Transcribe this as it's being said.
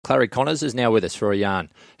Clarry Connors is now with us for a yarn.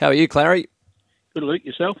 How are you, Clarry? Good, Luke.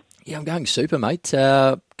 Yourself? Yeah, I'm going super, mate.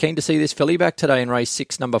 Keen to see this filly back today in race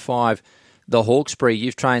 6, number 5, the Hawkesbury.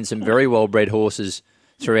 You've trained some very well-bred horses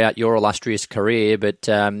throughout your illustrious career, but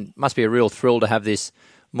must be a real thrill to have this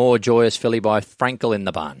more joyous filly by Frankel in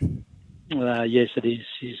the barn. Yes, it is.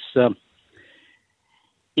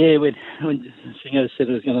 When Singer said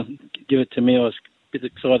he was going to give it to me, I was a bit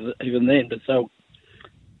excited even then. But so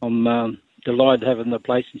I'm delighted to have her in the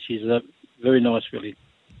place, and she's a very nice filly.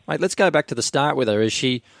 Mate, let's go back to the start with her. Is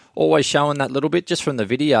she always showing that little bit? Just from the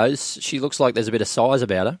videos, she looks like there's a bit of size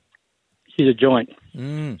about her. She's a giant.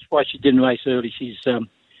 That's why she didn't race early. She's,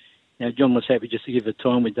 John was happy just to give her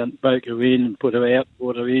time. We broke her in and put her out,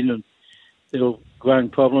 brought her in, and little growing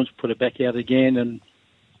problems, put her back out again,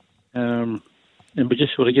 and we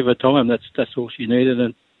just sort of give her time. That's all she needed,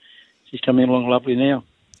 and she's coming along lovely now.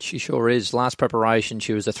 She sure is. Last preparation,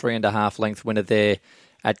 she was a 3.5 length winner there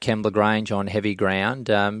at Kembla Grange on heavy ground.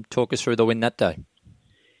 Talk us through the win that day.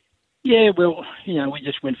 Yeah, well, we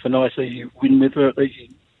just went for a nice easy win with her,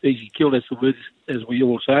 easy kill, as we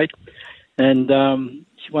all say. And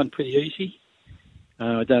she won pretty easy.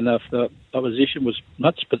 I don't know if the opposition was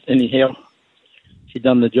much, but anyhow, she'd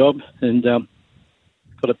done the job and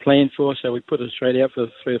got a plan for her, so we put her straight out for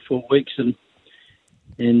 3 or 4 weeks and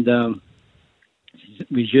she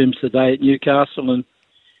resumes today at Newcastle, and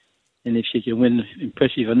if she can win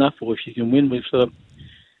impressive enough, or if she can win, we've sort of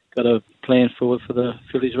got a plan for the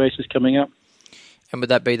fillies races coming up. And would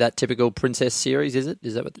that be that typical Princess Series, is it?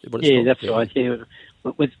 Is that what it's called? Yeah, that's right, yeah.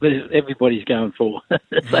 What everybody's going for.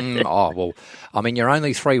 Well, I mean, you're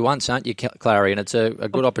only 3 once, aren't you, Clarry? And it's a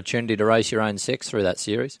good opportunity to race your own sex through that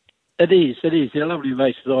series. It is. They're lovely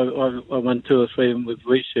races. I won 2 or 3 of them with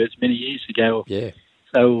research many years ago. Yeah.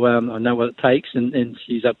 So I know what it takes, and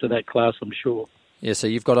she's up to that class, I'm sure. Yeah, so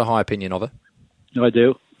you've got a high opinion of her? I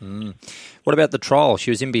do. What about the trial? She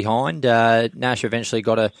was in behind. Nash eventually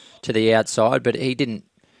got her to the outside, but he didn't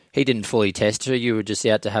fully test her. You were just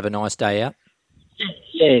out to have a nice day out?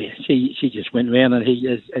 Yeah, she just went round, and he,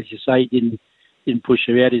 as you say, didn't push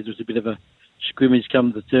her out. It was a bit of a scrimmage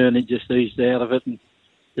come to the turn. He just eased out of it and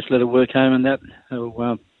just let her work home and that.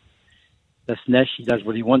 So that's Nash. He does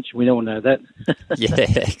what he wants. We all know that. Yeah,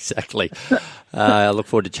 exactly. I look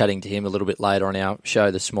forward to chatting to him a little bit later on our show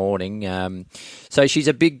this morning. So she's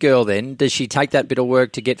a big girl then. Does she take that bit of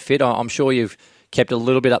work to get fit? I'm sure you've kept a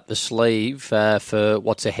little bit up the sleeve for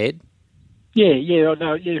what's ahead. Yeah,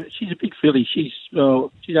 she's a big filly. She's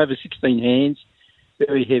over 16 hands,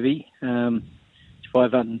 very heavy. She's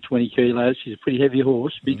 520 kilos. She's a pretty heavy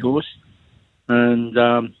horse, big horse.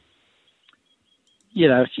 And,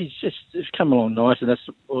 she's come along nice, and that's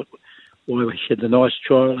why we had the nice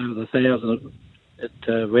trial over the 1,000 at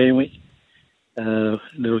Randwick.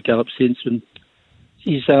 Little gallop since, and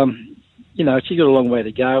she's got a long way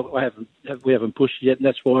to go. We haven't pushed yet, and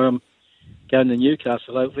that's why I'm going to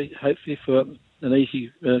Newcastle, hopefully for an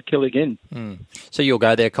easy kill again. So you'll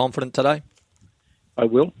go there confident today? I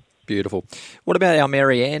will. Beautiful. What about our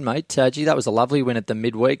Mary Ann, mate? That was a lovely win at the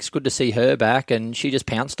midweek. It's good to see her back, and she just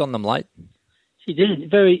pounced on them late. She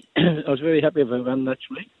did. I was very happy with her run,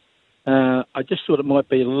 actually. I just thought it might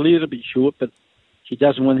be a little bit short, but she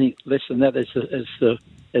doesn't want anything less than that, as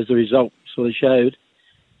the result sort of showed.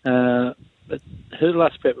 But her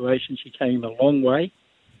last preparation, she came a long way.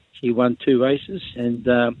 She won 2 races, and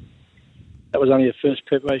that was only her first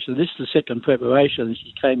preparation. This is the second preparation, and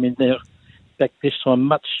she came in there back this time,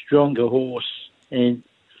 much stronger horse. And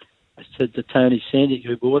I said to Tony Sandy,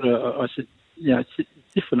 who bought her, I said, it's a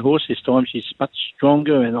different horse this time. She's much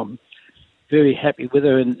stronger, and I'm very happy with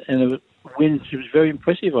her. And her win, she was very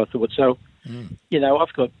impressive, I thought. So,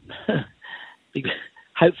 I've got big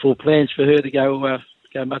hopeful plans for her to go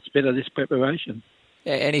much better this preparation.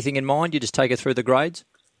 Anything in mind? You just take her through the grades?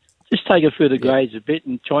 Just take her through the grades a bit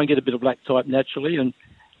and try and get a bit of black type naturally. And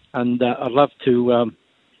I'd love to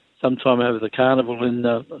sometime over the carnival, and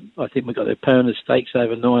I think we've got the Pona Stakes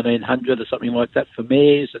over 1,900 or something like that for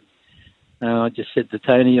mares. And I just said to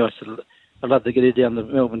Tony, I said, I'd love to get her down the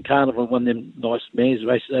Melbourne Carnival and one of them nice mares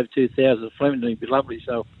races over 2,000 at Flemington. It'd be lovely.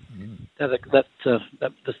 So that's a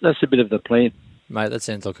bit of the plan. Mate, that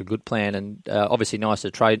sounds like a good plan, and obviously nice to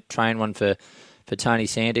train one for Tony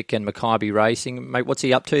Sandick and Mackay Racing. Mate, what's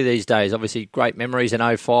he up to these days? Obviously great memories in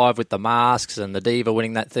 05 with the masks and the Diva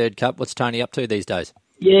winning that 3rd cup. What's Tony up to these days?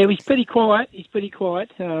 Yeah, he's pretty quiet. He's pretty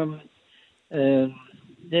quiet. He's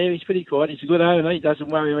pretty quiet. He's a good owner. He doesn't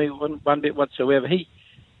worry me one bit whatsoever. He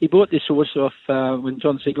bought this horse off when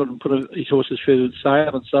John Singleton put his horses through the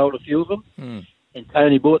sale and sold a few of them. And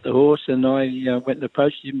Tony bought the horse, and I went and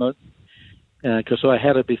approached him. because I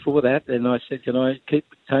had her before that, and I said, can I keep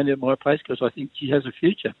Tony at my place because I think she has a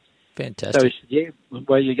future. Fantastic. So he said, yeah,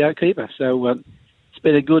 away you go, keep her. So it's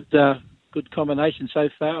been a good combination so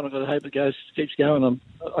far, and I've got to hope it keeps going.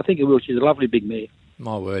 I think it will. She's a lovely big mare.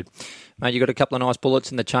 My word. Mate, you've got a couple of nice bullets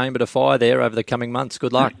in the chamber to fire there over the coming months.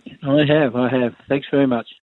 Good luck. I have. Thanks very much.